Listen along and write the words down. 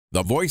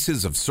The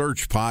Voices of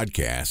Search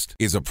podcast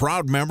is a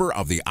proud member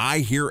of the I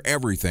Hear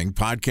Everything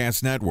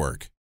podcast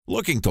network.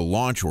 Looking to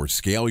launch or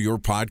scale your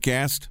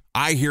podcast?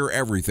 I Hear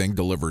Everything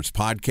delivers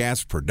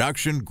podcast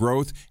production,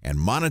 growth, and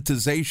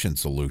monetization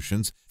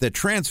solutions that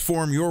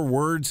transform your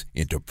words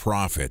into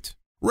profit.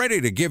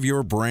 Ready to give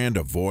your brand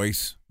a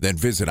voice? Then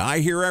visit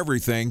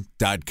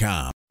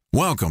iheareverything.com.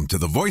 Welcome to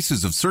the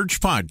Voices of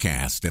Search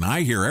podcast, an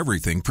I Hear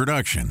Everything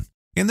production.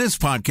 In this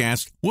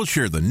podcast, we'll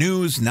share the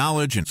news,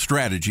 knowledge, and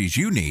strategies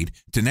you need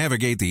to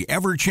navigate the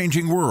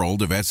ever-changing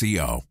world of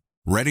SEO.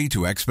 Ready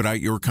to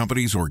expedite your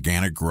company's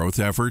organic growth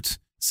efforts?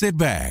 Sit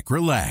back,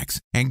 relax,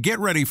 and get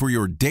ready for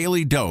your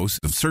daily dose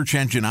of search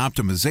engine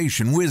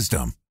optimization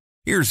wisdom.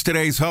 Here's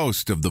today's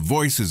host of the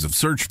Voices of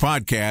Search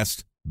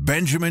podcast,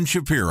 Benjamin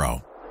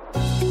Shapiro.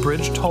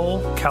 Bridge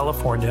toll,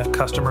 California,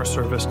 customer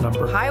service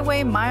number.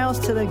 Highway miles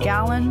to the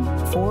gallon,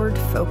 Ford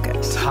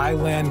Focus.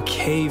 Thailand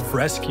cave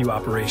rescue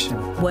operation.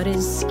 What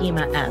is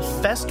Schema F?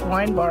 Best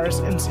wine bars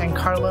in San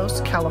Carlos,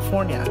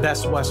 California.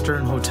 Best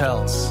Western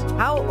hotels.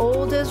 How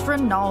old is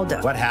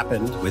Ronaldo? What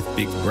happened with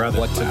Big Brother?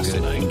 What's a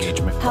good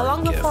engagement? How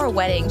long before a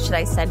wedding should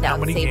I send out How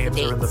many save the games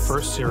dates? are in the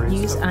first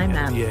series? Use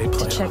IMAP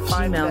to check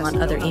email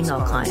on other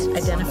email clients.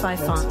 Identify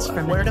fonts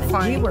from Where to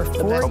find We were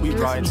 4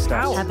 years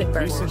out. Avid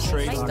burgers.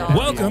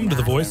 Welcome to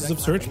the Voices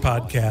of Search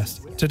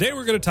podcast. Today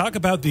we're going to talk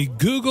about the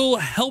Google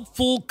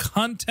Helpful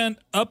Content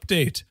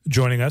Update.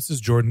 Joining us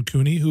is Jordan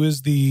Koene, who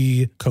is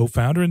the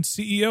co-founder and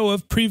CEO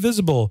of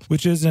Previsible,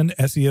 which is an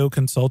SEO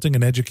consulting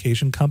and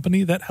education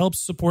company that helps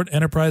support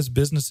enterprise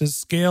businesses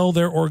scale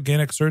their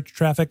organic search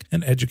traffic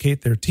and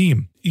educate their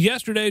team.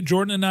 Yesterday,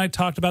 Jordan and I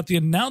talked about the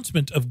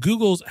announcement of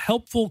Google's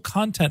Helpful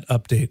Content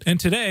Update. And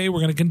today we're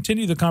going to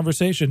continue the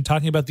conversation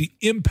talking about the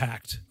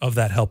impact of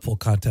that Helpful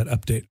Content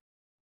Update.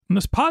 And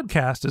this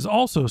podcast is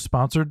also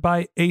sponsored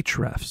by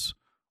Ahrefs.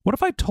 What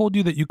if I told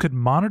you that you could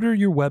monitor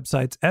your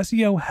website's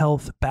SEO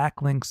health,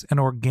 backlinks, and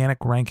organic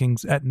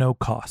rankings at no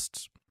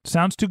costs?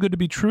 Sounds too good to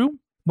be true?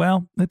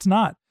 Well, it's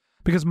not,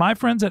 because my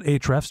friends at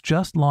Ahrefs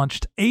just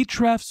launched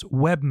Ahrefs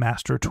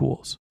Webmaster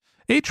Tools.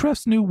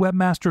 Ahrefs' new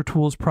Webmaster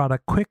Tools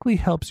product quickly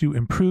helps you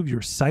improve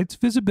your site's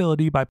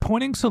visibility by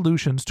pointing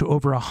solutions to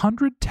over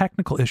 100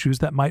 technical issues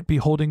that might be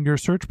holding your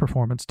search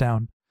performance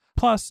down.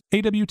 Plus,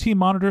 AWT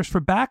monitors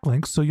for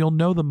backlinks so you'll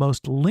know the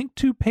most linked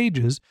to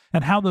pages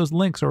and how those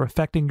links are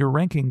affecting your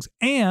rankings.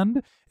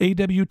 And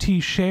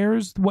AWT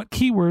shares what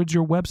keywords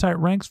your website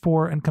ranks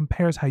for and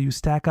compares how you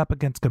stack up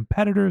against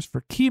competitors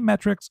for key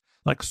metrics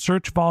like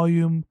search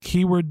volume,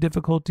 keyword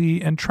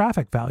difficulty, and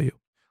traffic value.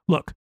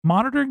 Look,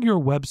 monitoring your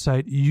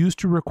website used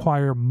to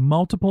require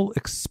multiple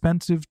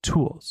expensive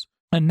tools.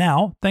 And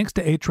now, thanks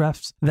to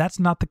Ahrefs, that's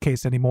not the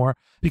case anymore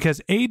because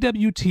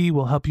AWT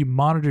will help you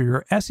monitor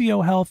your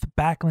SEO health,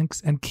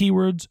 backlinks, and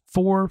keywords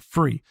for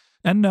free.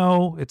 And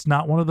no, it's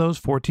not one of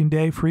those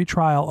 14-day free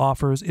trial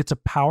offers. It's a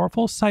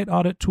powerful site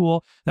audit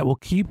tool that will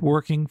keep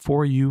working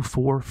for you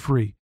for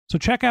free. So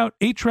check out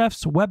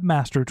Ahrefs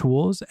Webmaster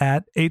Tools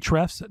at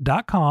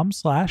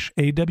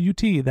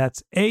ahrefs.com/AWT.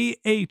 That's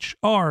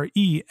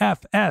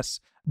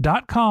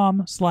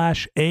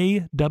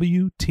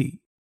ahrefs.com/AWT.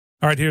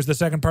 All right, here's the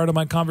second part of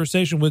my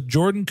conversation with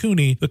Jordan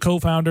Koene, the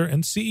co-founder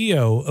and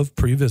CEO of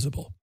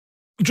Previsible.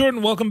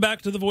 Jordan, welcome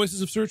back to the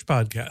Voices of Search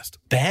podcast.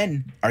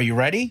 Ben, are you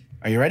ready?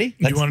 Do you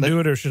want to do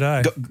it or should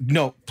I?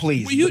 No,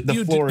 please. Well,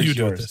 the floor is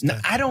yours. No,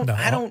 I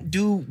don't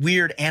do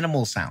weird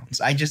animal sounds.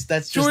 That's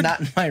just Jordan,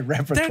 not in my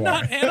repertoire. They're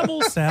not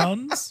animal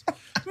sounds.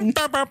 Google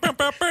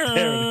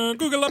update.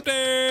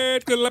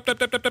 Google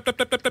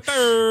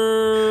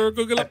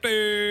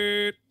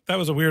update. That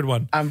was a weird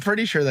one. I'm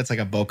pretty sure that's like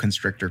a boa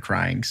constrictor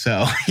crying.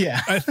 So, yeah.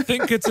 I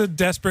think it's a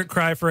desperate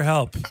cry for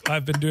help.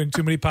 I've been doing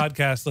too many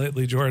podcasts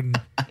lately, Jordan.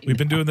 We've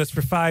been doing this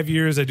for 5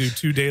 years. I do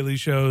 2 daily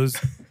shows.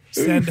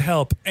 Send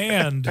help.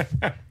 And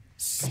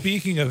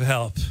speaking of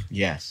help,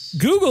 yes,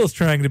 Google's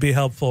trying to be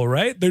helpful,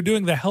 right? They're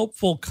doing the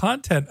Helpful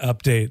Content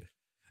Update.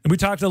 And we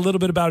talked a little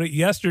bit about it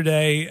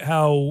yesterday,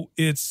 how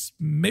it's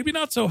maybe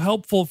not so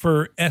helpful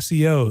for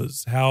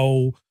SEOs,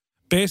 how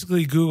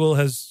basically Google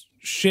has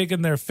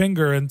shaken their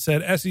finger and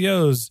said,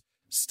 SEOs,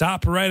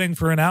 stop writing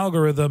for an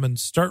algorithm and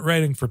start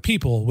writing for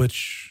people,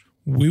 which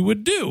we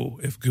would do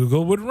if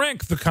Google would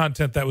rank the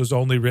content that was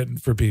only written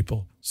for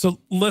people.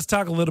 So let's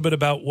talk a little bit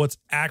about what's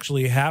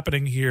actually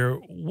happening here.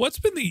 What's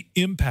been the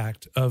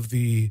impact of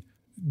the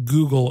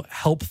Google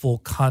Helpful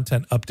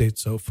Content Update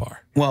so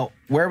far? Well,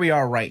 where we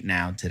are right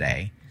now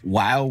today,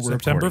 while we're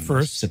September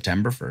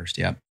 1st,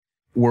 yep.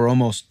 We're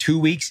almost 2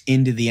 weeks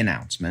into the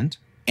announcement,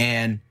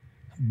 and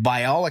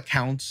by all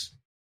accounts,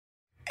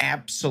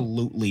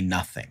 absolutely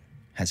nothing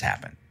has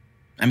happened.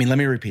 I mean, let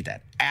me repeat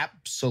that.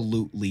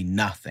 Absolutely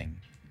nothing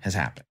has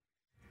happened.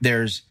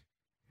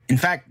 In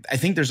fact, I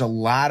think there's a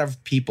lot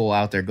of people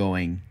out there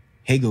going,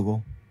 hey,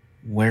 Google,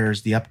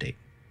 where's the update?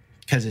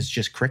 Because it's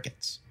just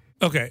crickets.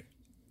 Okay.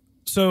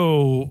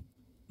 So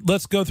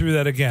let's go through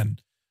that again.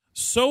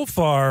 So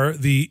far,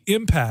 the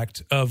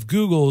impact of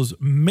Google's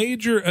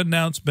major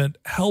announcement,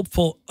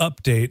 Helpful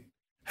Update,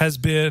 has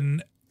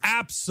been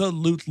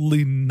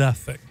absolutely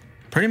nothing.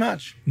 Pretty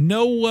much.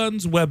 No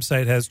one's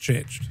website has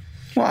changed.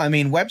 Well, I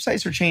mean,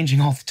 websites are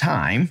changing all the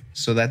time,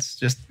 so that's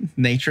just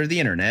nature of the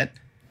internet.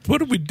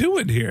 What are we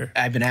doing here?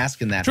 I've been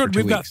asking that Jordan, for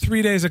 2 we've weeks. got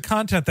 3 days of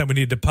content that we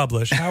need to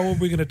publish. How are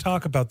we going to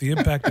talk about the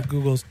impact of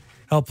Google's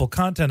helpful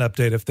content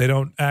update if they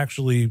don't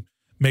actually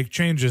make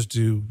changes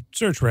to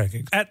search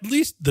rankings? At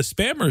least the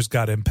spammers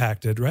got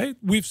impacted, right?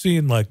 We've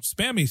seen like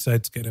spammy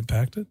sites get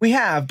impacted. We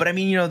have, but I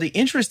mean, the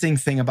interesting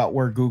thing about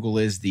where Google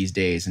is these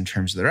days in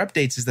terms of their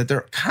updates is that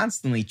they're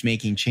constantly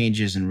making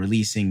changes and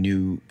releasing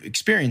new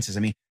experiences. I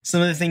mean,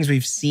 some of the things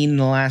we've seen in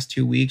the last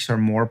 2 weeks are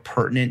more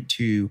pertinent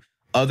to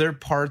other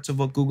parts of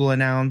what Google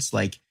announced.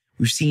 Like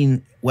we've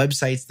seen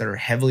websites that are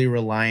heavily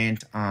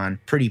reliant on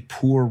pretty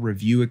poor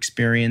review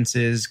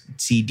experiences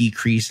see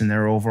decrease in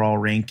their overall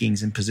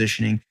rankings and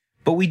positioning.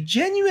 But we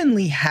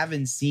genuinely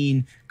haven't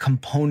seen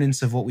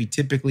components of what we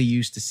typically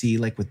used to see,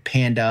 like with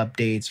Panda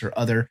updates or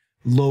other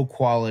low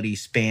quality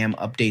spam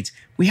updates.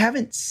 We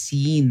haven't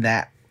seen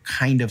that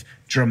kind of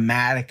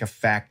dramatic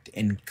effect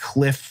and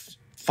cliff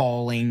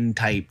falling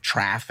type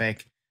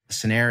traffic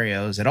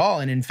scenarios at all.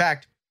 And in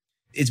fact,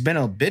 it's been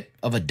a bit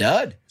of a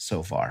dud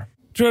so far.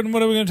 Jordan,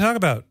 what are we going to talk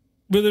about?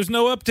 Well, there's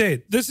no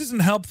update. This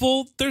isn't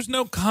helpful. There's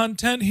no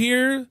content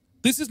here.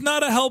 This is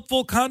not a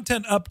helpful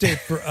content update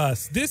for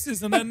us. This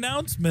is an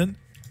announcement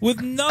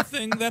with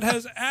nothing that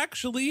has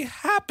actually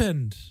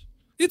happened.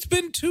 It's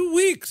been 2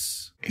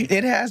 weeks.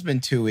 It has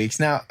been 2 weeks.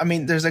 Now, I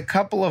mean, there's a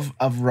couple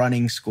of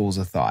running schools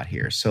of thought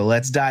here. So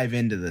let's dive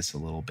into this a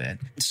little bit.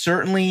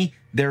 Certainly,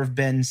 there have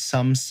been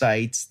some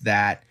sites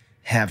that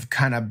have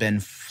kind of been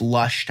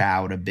flushed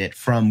out a bit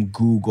from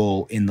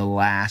Google in the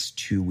last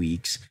 2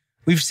 weeks.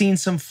 We've seen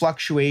some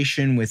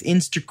fluctuation with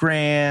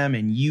Instagram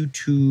and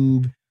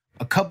YouTube,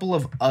 a couple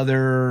of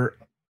other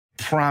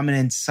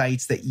prominent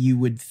sites that you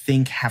would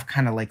think have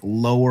kind of like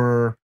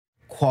lower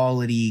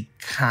quality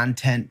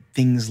content,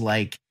 things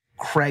like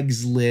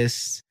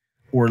Craigslist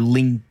or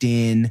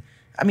LinkedIn.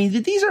 I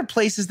mean, these are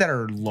places that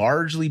are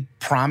largely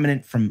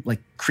prominent from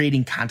like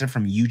creating content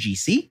from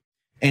UGC.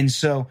 And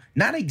so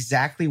not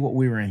exactly what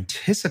we were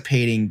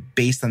anticipating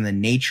based on the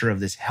nature of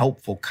this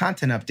helpful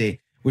content update,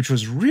 which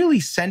was really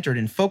centered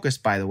and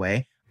focused, by the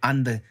way,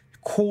 on the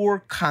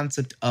core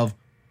concept of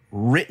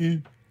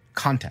written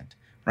content,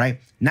 right?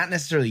 Not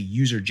necessarily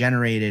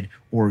user-generated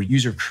or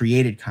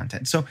user-created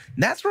content. So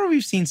that's where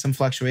we've seen some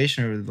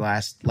fluctuation over the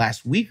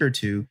last week or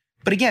two.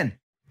 But again,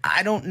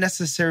 I don't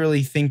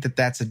necessarily think that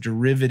that's a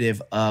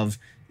derivative of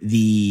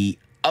the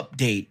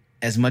update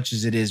as much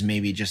as it is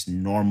maybe just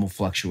normal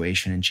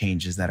fluctuation and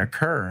changes that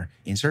occur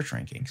in search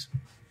rankings.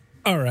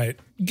 All right.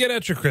 Get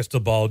out your crystal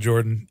ball,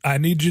 Jordan. I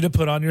need you to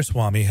put on your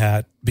Swami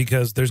hat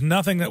because there's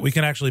nothing that we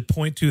can actually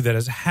point to that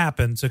has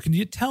happened. So can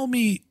you tell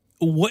me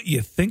what you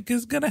think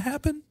is going to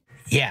happen?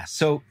 Yeah.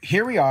 So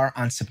here we are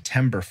on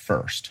September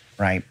 1st,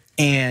 right?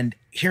 And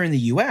here in the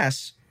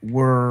U.S.,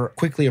 we're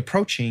quickly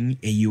approaching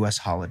a U.S.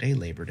 holiday,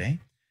 Labor Day.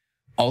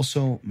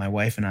 Also, my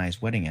wife and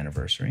I's wedding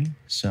anniversary.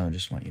 So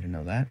just want you to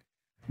know that.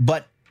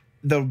 But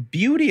the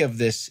beauty of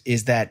this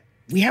is that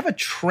we have a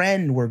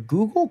trend where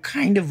Google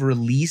kind of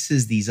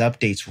releases these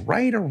updates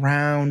right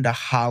around a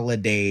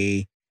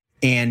holiday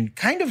and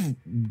kind of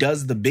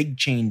does the big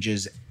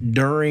changes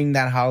during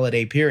that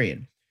holiday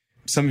period.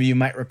 Some of you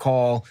might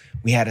recall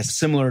we had a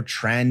similar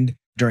trend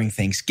during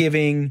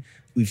Thanksgiving.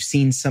 We've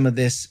seen some of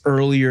this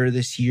earlier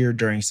this year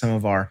during some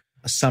of our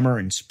summer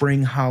and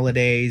spring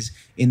holidays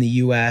in the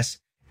U.S.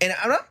 And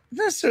I'm not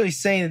necessarily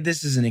saying that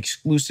this is an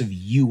exclusive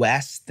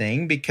U.S.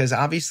 thing because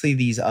obviously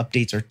these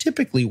updates are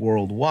typically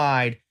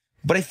worldwide.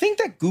 But I think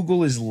that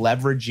Google is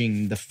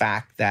leveraging the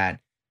fact that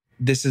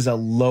this is a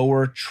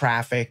lower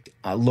traffic,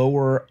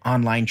 lower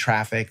online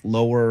traffic,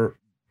 lower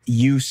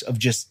use of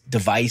just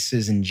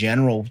devices in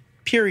general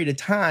period of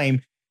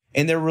time.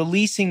 And they're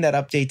releasing that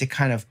update to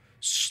kind of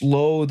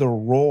slow the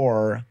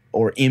roar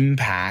or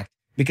impact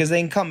because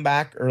they can come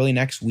back early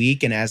next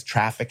week. And as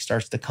traffic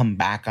starts to come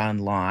back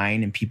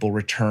online and people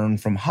return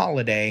from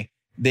holiday,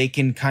 they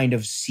can kind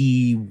of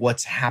see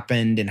what's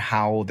happened and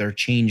how their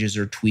changes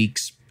or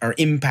tweaks are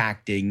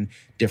impacting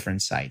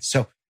different sites.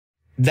 So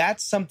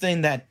that's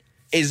something that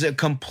is a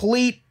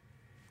complete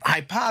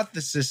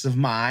hypothesis of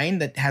mine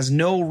that has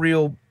no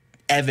real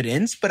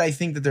evidence, but I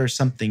think that there's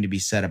something to be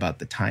said about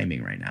the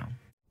timing right now.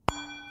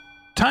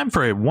 Time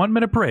for a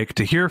 1-minute break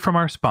to hear from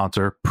our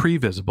sponsor,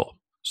 Previsible.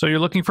 So you're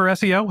looking for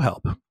SEO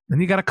help,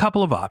 and you got a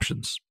couple of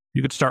options.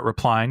 You could start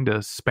replying to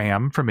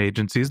spam from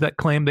agencies that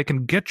claim they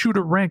can get you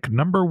to rank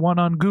 #1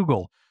 on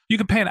Google. You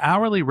can pay an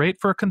hourly rate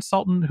for a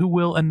consultant who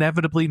will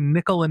inevitably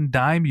nickel and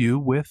dime you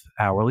with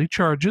hourly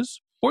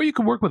charges. Or you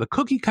can work with a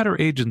cookie-cutter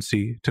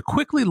agency to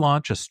quickly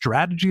launch a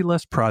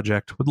strategy-less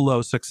project with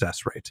low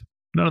success rate.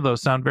 None of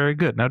those sound very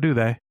good, now do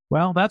they?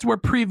 Well, that's where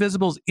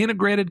Previsible's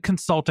integrated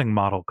consulting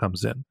model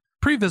comes in.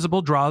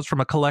 Previsible draws from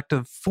a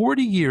collective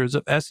 40 years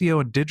of SEO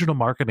and digital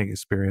marketing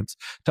experience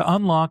to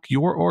unlock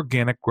your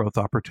organic growth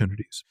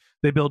opportunities.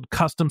 They build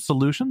custom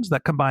solutions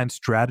that combine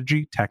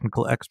strategy,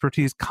 technical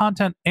expertise,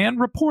 content, and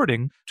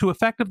reporting to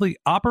effectively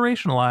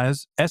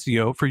operationalize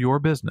SEO for your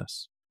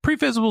business.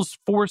 Previsible's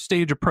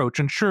 4-stage approach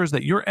ensures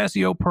that your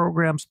SEO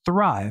programs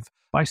thrive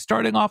by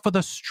starting off with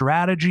a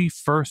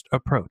strategy-first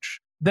approach.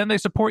 Then they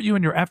support you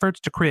in your efforts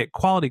to create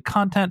quality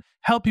content,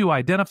 help you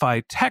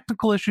identify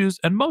technical issues,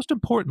 and most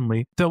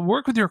importantly, they'll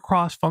work with your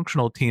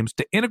cross-functional teams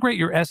to integrate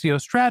your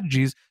SEO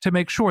strategies to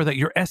make sure that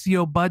your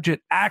SEO budget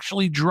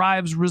actually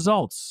drives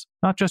results,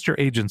 not just your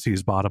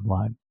agency's bottom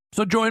line.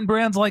 So join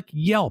brands like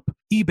Yelp,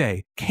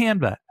 eBay,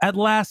 Canva,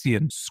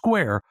 Atlassian,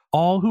 Square,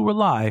 all who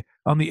rely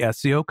on the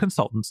SEO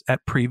consultants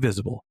at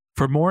Previsible.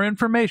 For more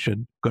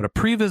information, go to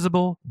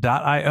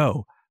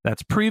previsible.io.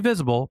 That's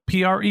Previsible,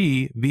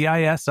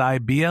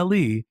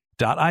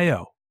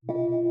 Previsible.io.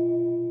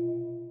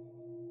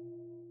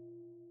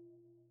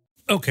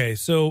 Okay,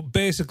 so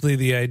basically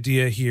the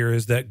idea here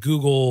is that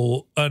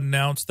Google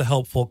announced the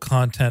helpful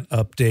content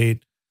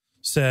update,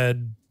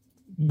 said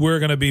we're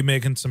going to be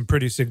making some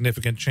pretty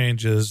significant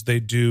changes.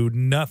 They do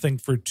nothing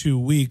for 2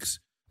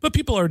 weeks, but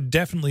people are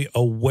definitely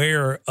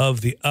aware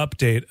of the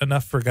update,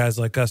 enough for guys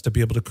like us to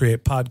be able to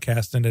create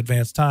podcasts in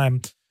advance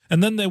time.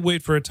 And then they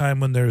wait for a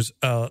time when there's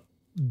a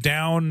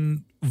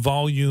down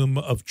volume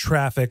of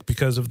traffic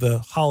because of the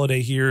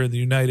holiday here in the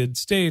United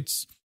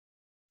States.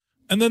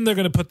 And then they're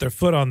going to put their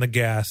foot on the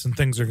gas and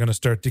things are going to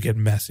start to get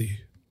messy.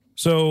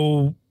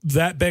 So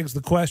that begs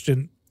the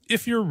question,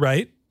 if you're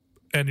right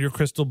and your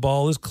crystal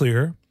ball is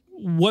clear,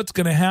 what's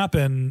going to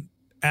happen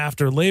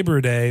after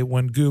Labor Day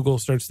when Google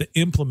starts to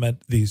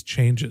implement these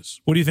changes?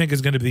 What do you think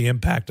is going to be the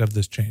impact of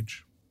this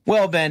change?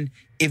 Well, Ben,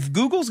 if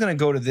Google's going to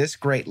go to this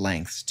great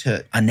lengths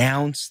to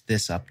announce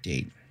this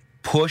update,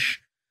 push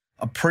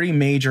a pretty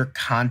major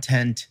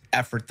content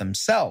effort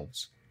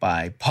themselves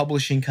by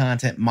publishing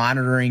content,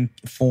 monitoring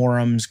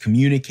forums,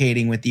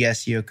 communicating with the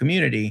SEO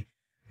community,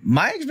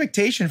 my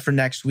expectation for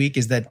next week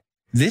is that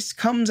this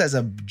comes as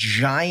a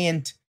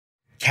giant,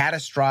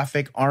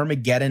 catastrophic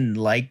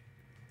Armageddon-like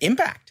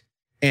impact,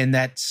 and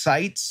that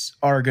sites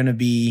are going to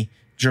be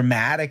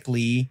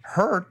dramatically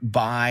hurt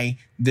by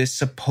this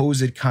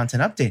supposed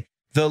content update.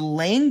 The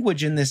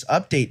language in this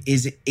update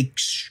is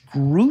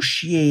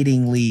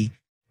excruciatingly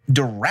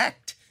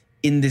direct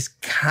in this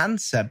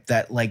concept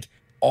that like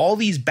all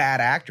these bad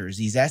actors,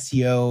 these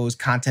SEOs,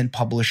 content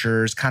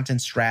publishers,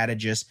 content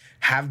strategists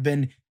have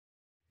been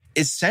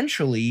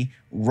essentially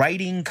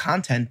writing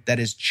content that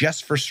is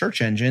just for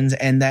search engines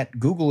and that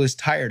Google is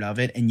tired of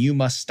it and you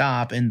must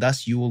stop and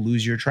thus you will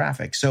lose your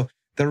traffic. So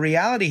the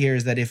reality here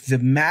is that if the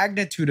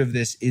magnitude of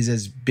this is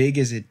as big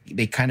as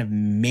they kind of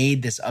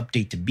made this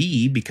update to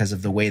be because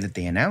of the way that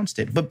they announced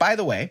it. But by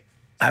the way,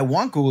 I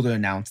want Google to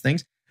announce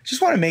things. I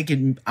just want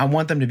to I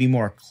want them to be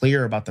more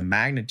clear about the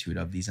magnitude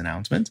of these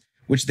announcements,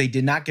 which they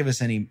did not give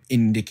us any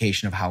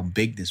indication of how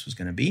big this was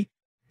going to be.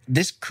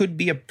 This could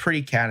be a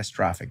pretty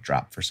catastrophic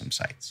drop for some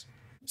sites.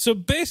 So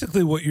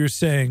basically what you're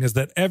saying is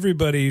that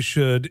everybody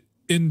should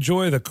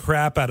enjoy the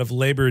crap out of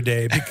Labor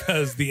Day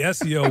because the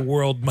SEO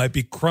world might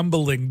be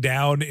crumbling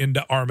down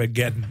into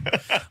Armageddon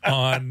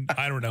on,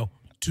 I don't know,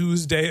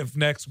 Tuesday of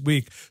next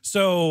week.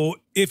 So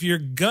if you're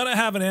going to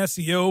have an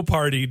SEO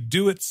party,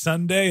 do it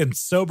Sunday and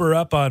sober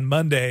up on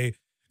Monday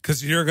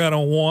because you're going to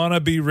want to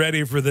be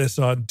ready for this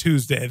on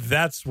Tuesday.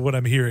 That's what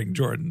I'm hearing,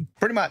 Jordan.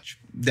 Pretty much.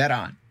 Dead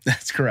on.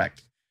 That's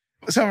correct.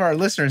 Some of our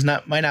listeners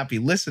might not be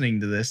listening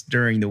to this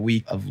during the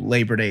week of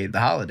Labor Day, the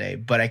holiday,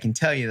 but I can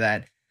tell you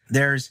that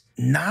there's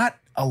not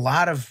a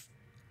lot of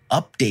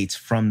updates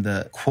from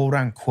the quote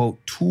unquote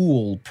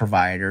tool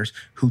providers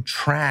who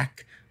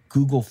track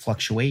Google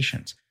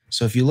fluctuations.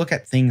 So if you look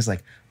at things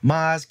like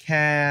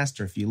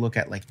Mozcast, or if you look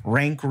at like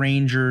Rank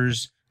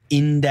Rangers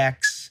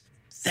Index,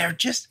 there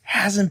just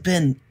hasn't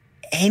been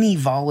any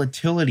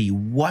volatility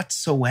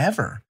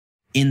whatsoever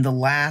in the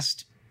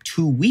last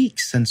 2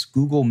 weeks since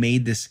Google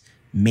made this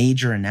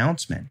major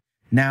announcement.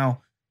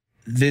 Now,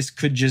 this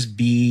could just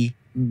be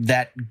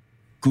that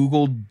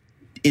Google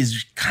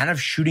is kind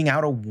of shooting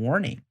out a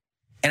warning.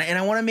 And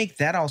I want to make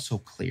that also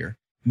clear.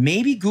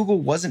 Maybe Google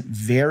wasn't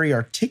very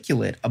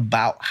articulate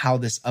about how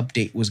this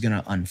update was going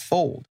to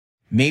unfold.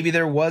 Maybe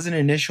there was an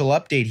initial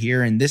update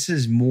here, and this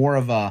is more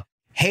of a,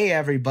 hey,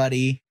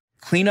 everybody,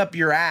 clean up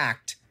your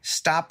act,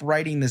 stop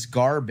writing this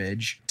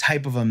garbage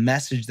type of a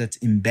message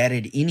that's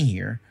embedded in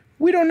here.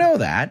 We don't know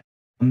that.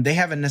 They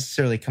haven't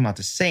necessarily come out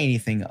to say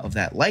anything of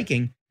that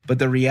liking, but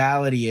the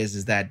reality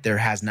is that there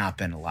has not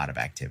been a lot of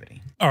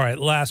activity. All right,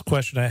 last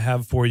question I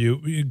have for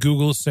you.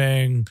 Google's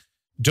saying,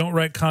 don't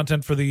write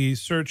content for the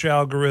search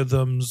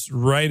algorithms,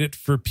 write it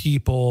for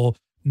people.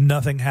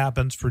 Nothing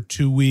happens for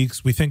 2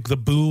 weeks. We think the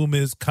boom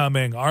is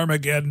coming.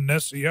 Armageddon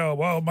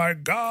SEO. Oh my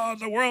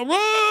God, the world.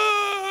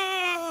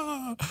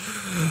 Ah!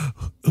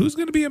 Who's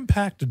going to be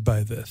impacted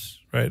by this,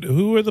 right?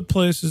 Who are the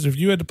places, if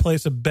you had to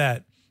place a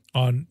bet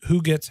on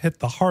who gets hit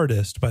the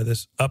hardest by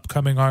this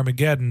upcoming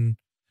Armageddon,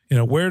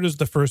 where does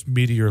the first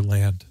meteor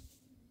land?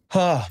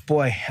 Oh,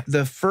 boy.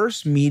 The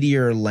first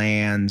meteor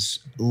lands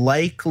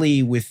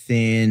likely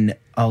within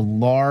a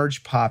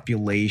large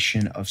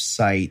population of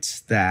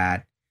sites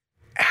that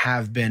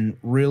have been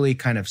really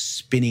kind of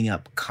spinning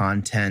up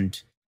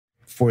content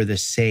for the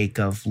sake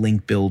of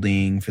link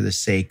building, for the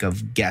sake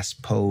of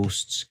guest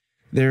posts.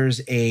 there's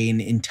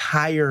an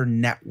entire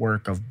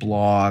network of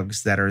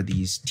blogs that are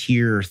these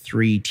tier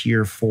 3,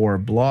 tier 4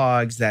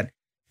 blogs that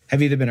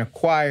have either been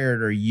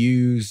acquired or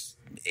used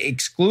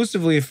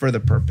exclusively for the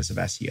purpose of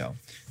SEO.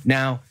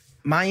 Now,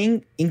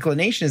 my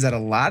inclination is that a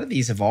lot of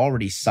these have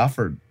already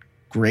suffered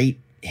great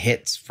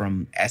hits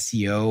from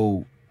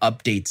SEO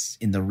updates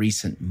in the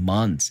recent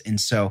months. And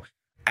so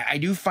I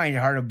do find it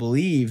hard to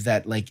believe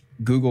that like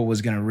Google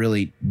was going to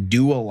really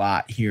do a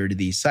lot here to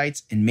these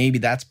sites. And maybe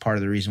that's part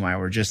of the reason why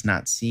we're just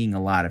not seeing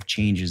a lot of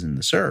changes in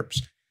the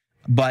SERPs.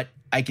 But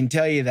I can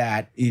tell you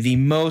that the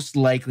most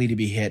likely to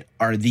be hit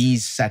are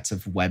these sets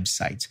of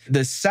websites.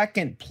 The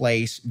second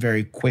place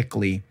very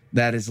quickly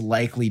that is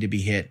likely to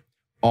be hit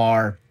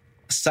are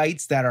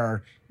sites that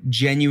are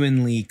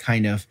genuinely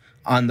kind of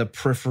on the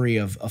periphery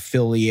of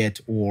affiliate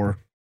or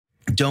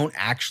don't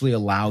actually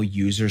allow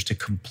users to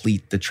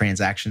complete the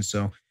transaction.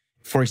 So,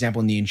 for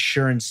example, in the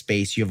insurance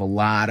space, you have a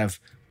lot of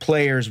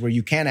players where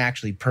you can't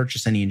actually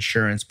purchase any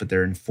insurance, but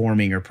they're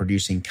informing or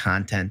producing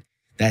content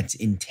that's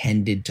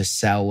intended to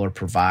sell or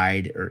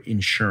provide or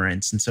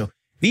insurance. And so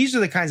these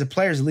are the kinds of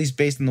players, at least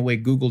based on the way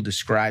Google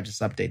describes this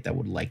update, that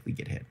would likely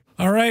get hit.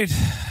 All right,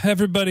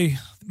 everybody,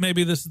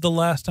 maybe this is the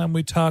last time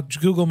we talk.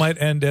 Google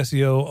might end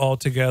SEO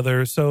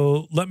altogether.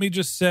 So let me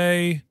just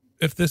say,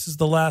 if this is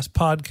the last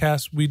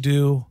podcast we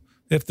do,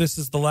 if this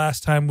is the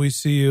last time we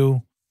see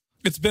you,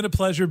 it's been a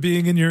pleasure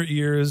being in your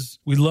ears.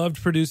 We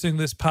loved producing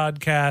this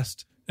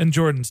podcast. And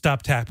Jordan,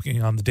 stop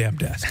tapping on the damn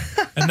desk.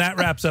 And that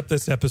wraps up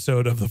this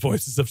episode of the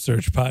Voices of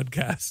Search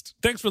podcast.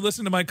 Thanks for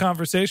listening to my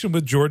conversation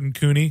with Jordan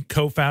Koene,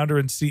 co-founder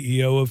and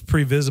CEO of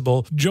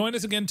Previsible. Join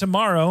us again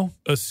tomorrow,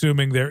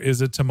 assuming there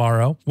is a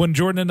tomorrow, when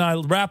Jordan and I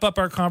wrap up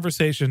our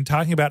conversation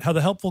talking about how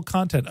the helpful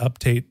content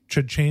update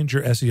should change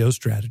your SEO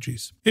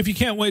strategies. If you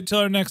can't wait till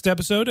our next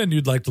episode and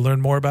you'd like to learn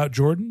more about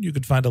Jordan, you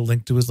can find a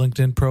link to his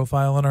LinkedIn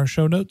profile in our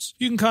show notes.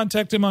 You can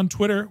contact him on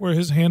Twitter, where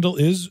his handle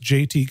is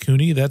JT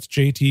Koene. That's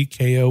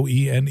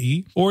JTKOENE.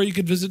 Or you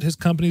could visit his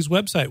company's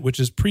website, which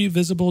is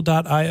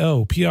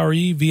previsible.io,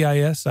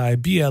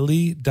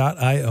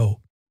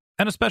 previsible.io.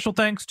 And a special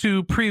thanks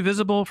to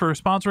Previsible for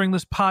sponsoring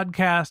this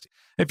podcast.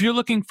 If you're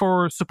looking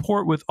for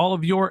support with all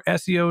of your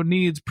SEO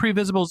needs,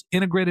 Previsible's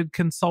integrated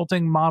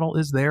consulting model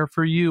is there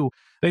for you.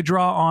 They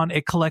draw on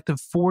a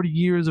collective 40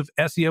 years of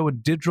SEO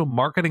and digital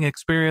marketing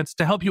experience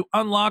to help you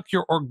unlock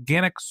your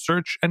organic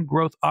search and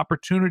growth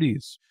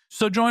opportunities.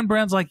 So join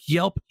brands like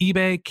Yelp,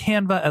 eBay,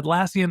 Canva,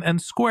 Atlassian,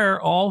 and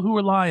Square, all who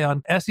rely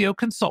on SEO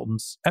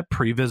consultants at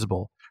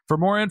Previsible. For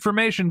more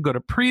information, go to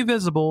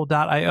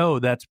previsible.io.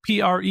 That's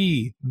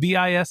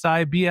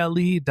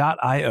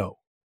previsible.io.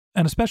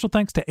 And a special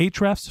thanks to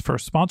Ahrefs for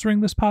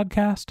sponsoring this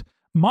podcast.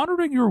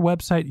 Monitoring your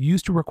website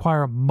used to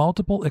require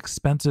multiple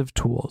expensive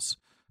tools,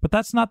 but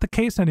that's not the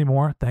case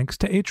anymore thanks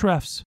to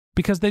Ahrefs,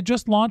 because they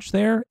just launched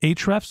their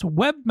Ahrefs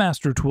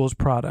Webmaster Tools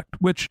product,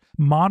 which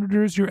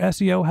monitors your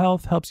SEO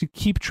health, helps you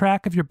keep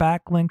track of your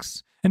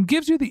backlinks, and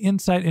gives you the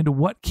insight into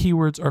what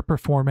keywords are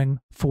performing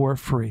for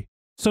free.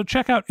 So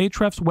check out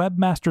Ahrefs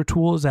Webmaster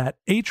Tools at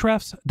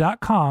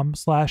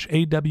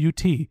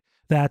ahrefs.com/AWT.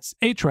 That's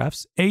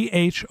Ahrefs,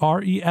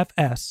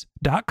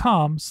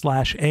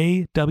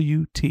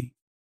 AHREFS.com/AWT.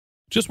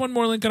 Just one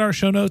more link in our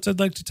show notes I'd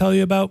like to tell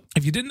you about.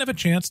 If you didn't have a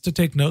chance to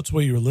take notes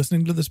while you were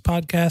listening to this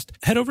podcast,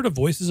 head over to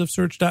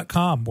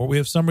voicesofsearch.com, where we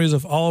have summaries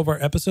of all of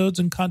our episodes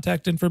and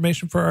contact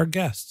information for our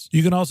guests.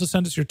 You can also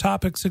send us your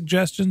topic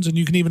suggestions, and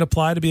you can even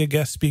apply to be a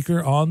guest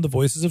speaker on the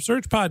Voices of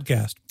Search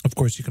podcast. Of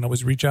course, you can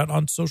always reach out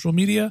on social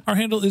media. Our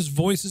handle is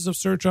Voices of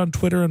Search on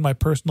Twitter, and my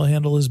personal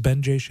handle is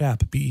Ben J.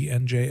 Shap,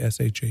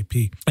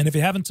 BenJShap. And if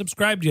you haven't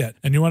subscribed yet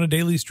and you want a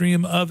daily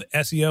stream of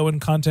SEO and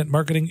content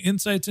marketing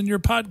insights in your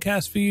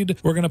podcast feed,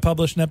 we're going to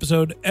publish an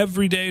episode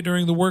every day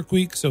during the work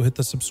week, so hit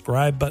the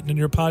subscribe button in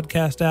your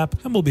podcast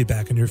app, and we'll be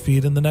back in your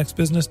feed in the next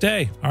business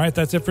day. All right,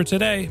 that's it for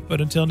today.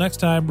 But until next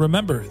time,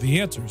 remember,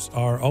 the answers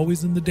are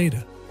always in the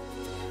data.